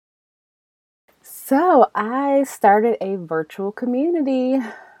So I started a virtual community.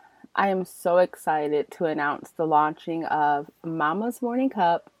 I am so excited to announce the launching of Mama's Morning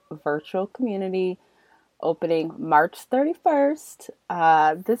Cup virtual community opening March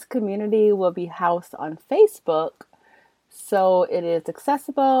 31st. This community will be housed on Facebook, so it is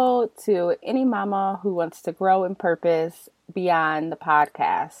accessible to any mama who wants to grow in purpose beyond the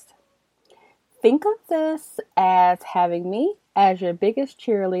podcast. Think of this as having me as your biggest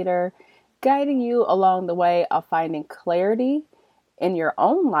cheerleader, guiding you along the way of finding clarity in your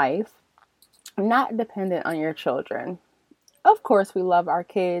own life, not dependent on your children. Of course, we love our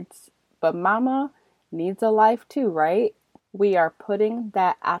kids, but mama needs a life too, right? We are putting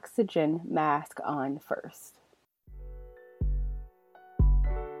that oxygen mask on first.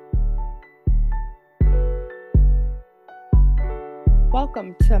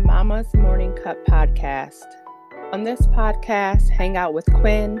 Welcome to Mama's Morning Cup podcast. On this podcast, hang out with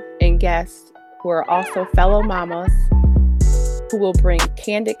Quinn and guests who are also fellow mamas who will bring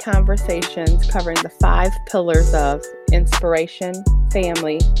candid conversations covering the 5 pillars of inspiration,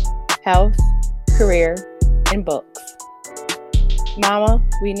 family, health, career, and books. Mama,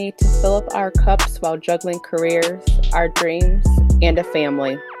 we need to fill up our cups while juggling careers, our dreams, and a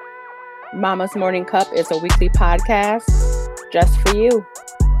family. Mama's Morning Cup is a weekly podcast just for you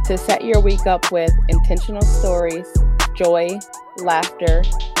to set your week up with intentional stories, joy, laughter,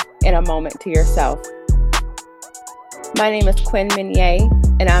 and a moment to yourself. My name is Quinn Minier,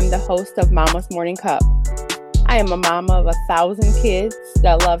 and I'm the host of Mama's Morning Cup. I am a mama of 1,000 kids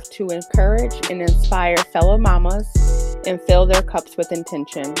that love to encourage and inspire fellow mamas and fill their cups with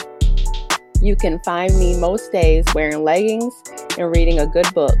intention. You can find me most days wearing leggings and reading a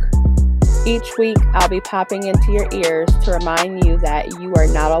good book. Each week, I'll be popping into your ears to remind you that you are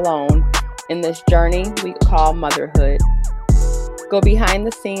not alone in this journey we call motherhood. Go behind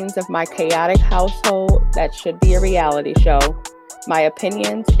the scenes of my chaotic household that should be a reality show, my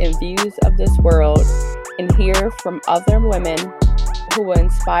opinions and views of this world, and hear from other women who will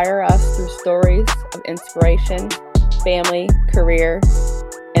inspire us through stories of inspiration, family, career,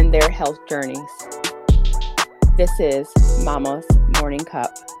 and their health journeys. This is Mama's Morning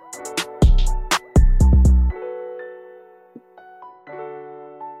Cup.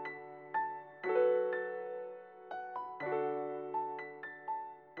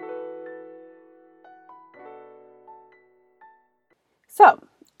 So,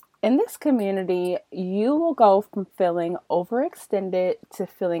 in this community, you will go from feeling overextended to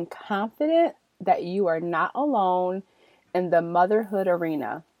feeling confident that you are not alone in the motherhood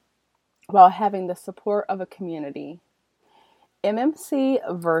arena while having the support of a community. MMC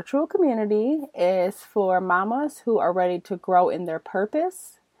Virtual Community is for mamas who are ready to grow in their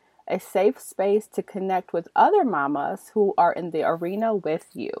purpose, a safe space to connect with other mamas who are in the arena with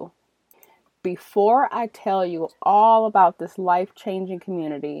you. Before I tell you all about this life-changing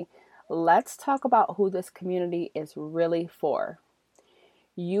community, let's talk about who this community is really for.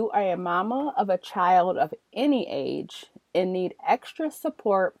 You are a mama of a child of any age and need extra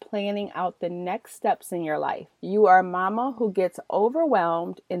support planning out the next steps in your life. You are a mama who gets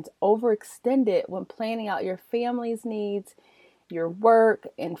overwhelmed and overextended when planning out your family's needs, your work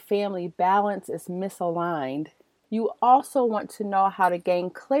and family balance is misaligned. You also want to know how to gain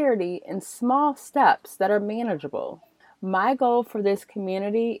clarity in small steps that are manageable. My goal for this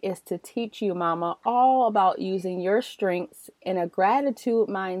community is to teach you, mama, all about using your strengths and a gratitude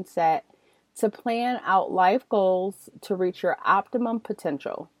mindset to plan out life goals to reach your optimum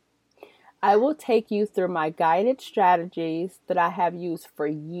potential. I will take you through my guided strategies that I have used for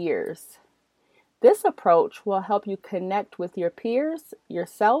years. This approach will help you connect with your peers,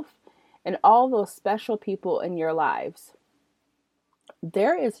 yourself, and all those special people in your lives.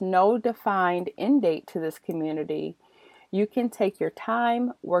 There is no defined end date to this community. You can take your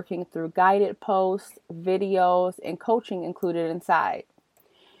time working through guided posts, videos, and coaching included inside.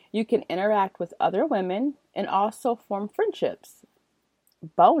 You can interact with other women and also form friendships.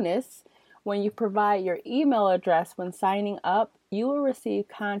 Bonus, when you provide your email address when signing up, you will receive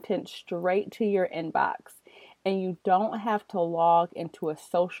content straight to your inbox, and you don't have to log into a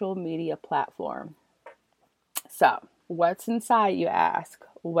social media platform. So, what's inside, you ask?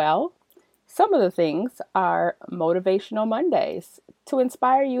 Well, some of the things are Motivational Mondays to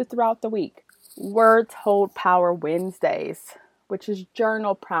inspire you throughout the week. Words Hold Power Wednesdays, which is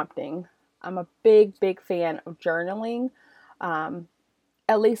journal prompting. I'm a big fan of journaling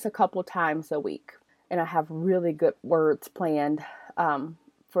at least a couple times a week. And I have really good words planned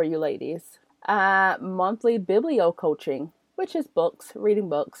for you ladies. Monthly biblio coaching, which is books, reading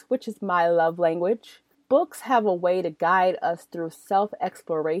books, which is my love language. Books have a way to guide us through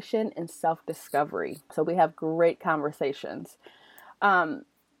self-exploration and self-discovery. So we have great conversations.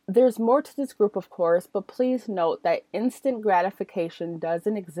 There's more to this group, of course, but please note that instant gratification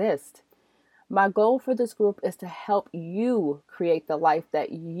doesn't exist. My goal for this group is to help you create the life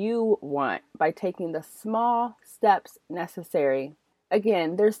that you want by taking the small steps necessary.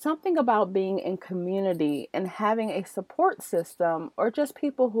 Again, there's something about being in community and having a support system or just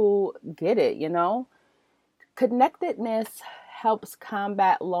people who get it, Connectedness helps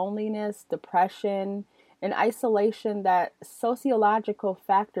combat loneliness, depression, and isolation that sociological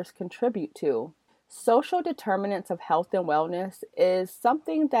factors contribute to. Social determinants of health and wellness is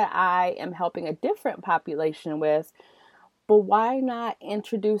something that I am helping a different population with, but why not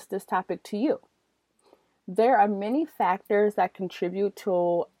introduce this topic to you? There are many factors that contribute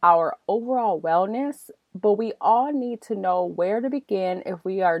to our overall wellness, but we all need to know where to begin if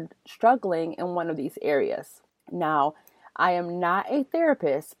we are struggling in one of these areas. Now, I am not a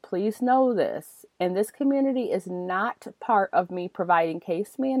therapist, please know this, and this community is not part of me providing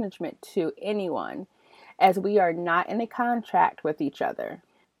case management to anyone, as we are not in a contract with each other.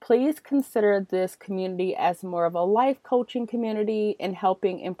 Please consider this community as more of a life coaching community in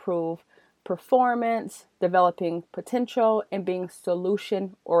helping improve performance, developing potential, and being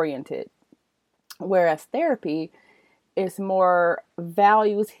solution oriented. Whereas therapy is more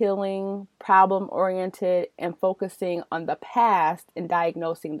values healing, problem oriented, and focusing on the past and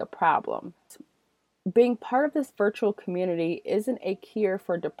diagnosing the problem. Being part of this virtual community isn't a cure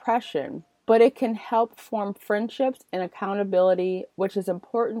for depression, but it can help form friendships and accountability, which is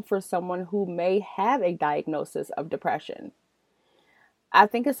important for someone who may have a diagnosis of depression. I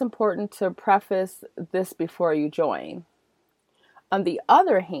think it's important to preface this before you join. On the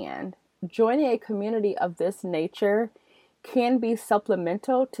other hand, joining a community of this nature can be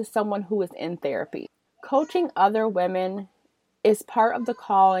supplemental to someone who is in therapy. Coaching other women is part of the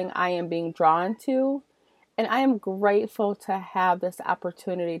calling I am being drawn to, and I am grateful to have this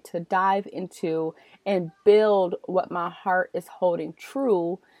opportunity to dive into and build what my heart is holding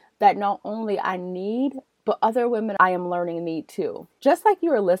true that not only I need, but other women I am learning need too. Just like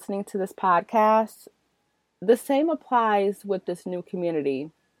you are listening to this podcast, the same applies with this new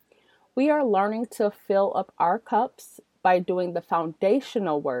community. We are learning to fill up our cups by doing the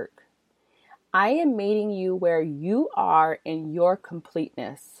foundational work. I am meeting you where you are in your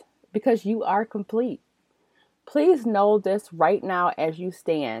completeness, because you are complete. Please know this right now as you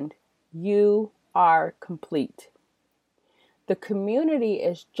stand. You are complete. The community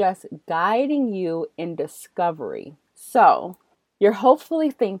is just guiding you in discovery. So, you're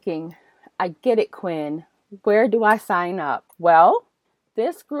hopefully thinking, I get it, Quinn. Where do I sign up? Well,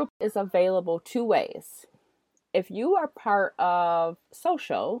 this group is available two ways. If you are part of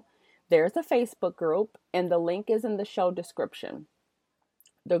social, there's a Facebook group, and the link is in the show description.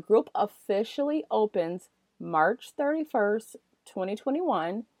 The group officially opens March 31st,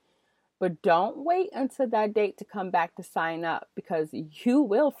 2021. But don't wait until that date to come back to sign up, because you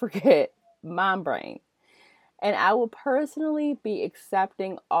will forget mom brain. And I will personally be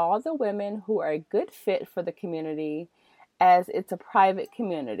accepting all the women who are a good fit for the community, as it's a private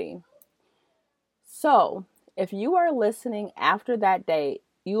community. So if you are listening after that date,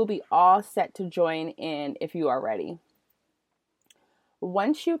 you will be all set to join in if you are ready.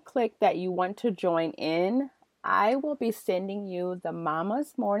 Once you click that you want to join in, I will be sending you the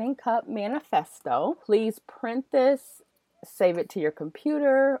Mama's Morning Cup Manifesto. Please print this, save it to your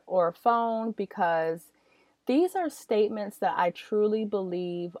computer or phone, because these are statements that I truly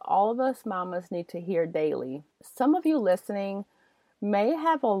believe all of us mamas need to hear daily. Some of you listening may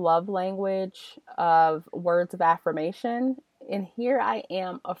have a love language of words of affirmation, and here I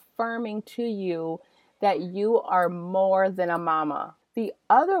am affirming to you that you are more than a mama. The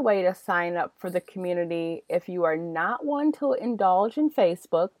other way to sign up for the community, if you are not one to indulge in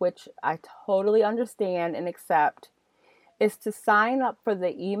Facebook, which I totally understand and accept, is to sign up for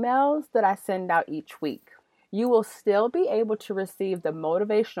the emails that I send out each week. You will still be able to receive the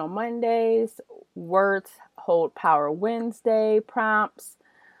Motivational Mondays, Words Hold Power Wednesday prompts.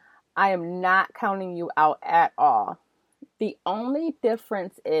 I am not counting you out at all. The only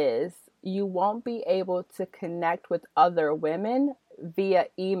difference is you won't be able to connect with other women via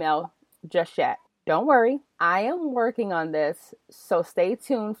email just yet. Don't worry, I am working on this, so stay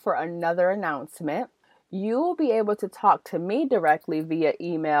tuned for another announcement. You will be able to talk to me directly via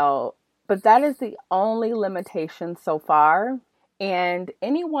email, but that is the only limitation so far. And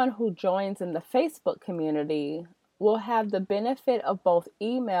anyone who joins in the Facebook community will have the benefit of both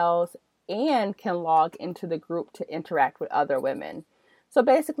emails and can log into the group to interact with other women. So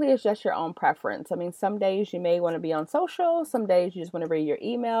basically, it's just your own preference. I mean, some days you may want to be on social, some days you just want to read your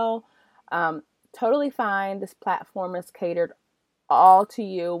email. Totally fine. This platform is catered all to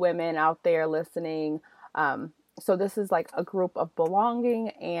you women out there listening. So this is like a group of belonging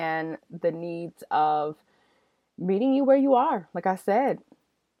and the needs of meeting you where you are. Like I said,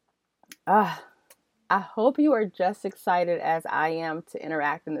 I hope you are just excited as I am to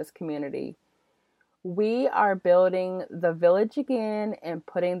interact in this community. We are building the village again and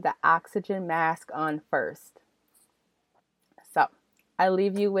putting the oxygen mask on first. So I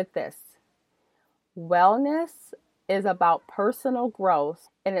leave you with this. Wellness is about personal growth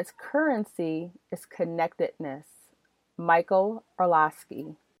and its currency is connectedness. Michael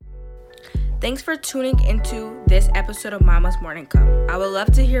Orlowski. Thanks for tuning into this episode of Mama's Morning Cup. I would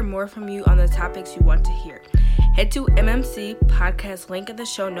love to hear more from you on the topics you want to hear. Head to MMC Podcast link in the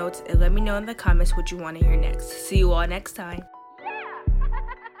show notes and let me know in the comments what you want to hear next. See you all next time.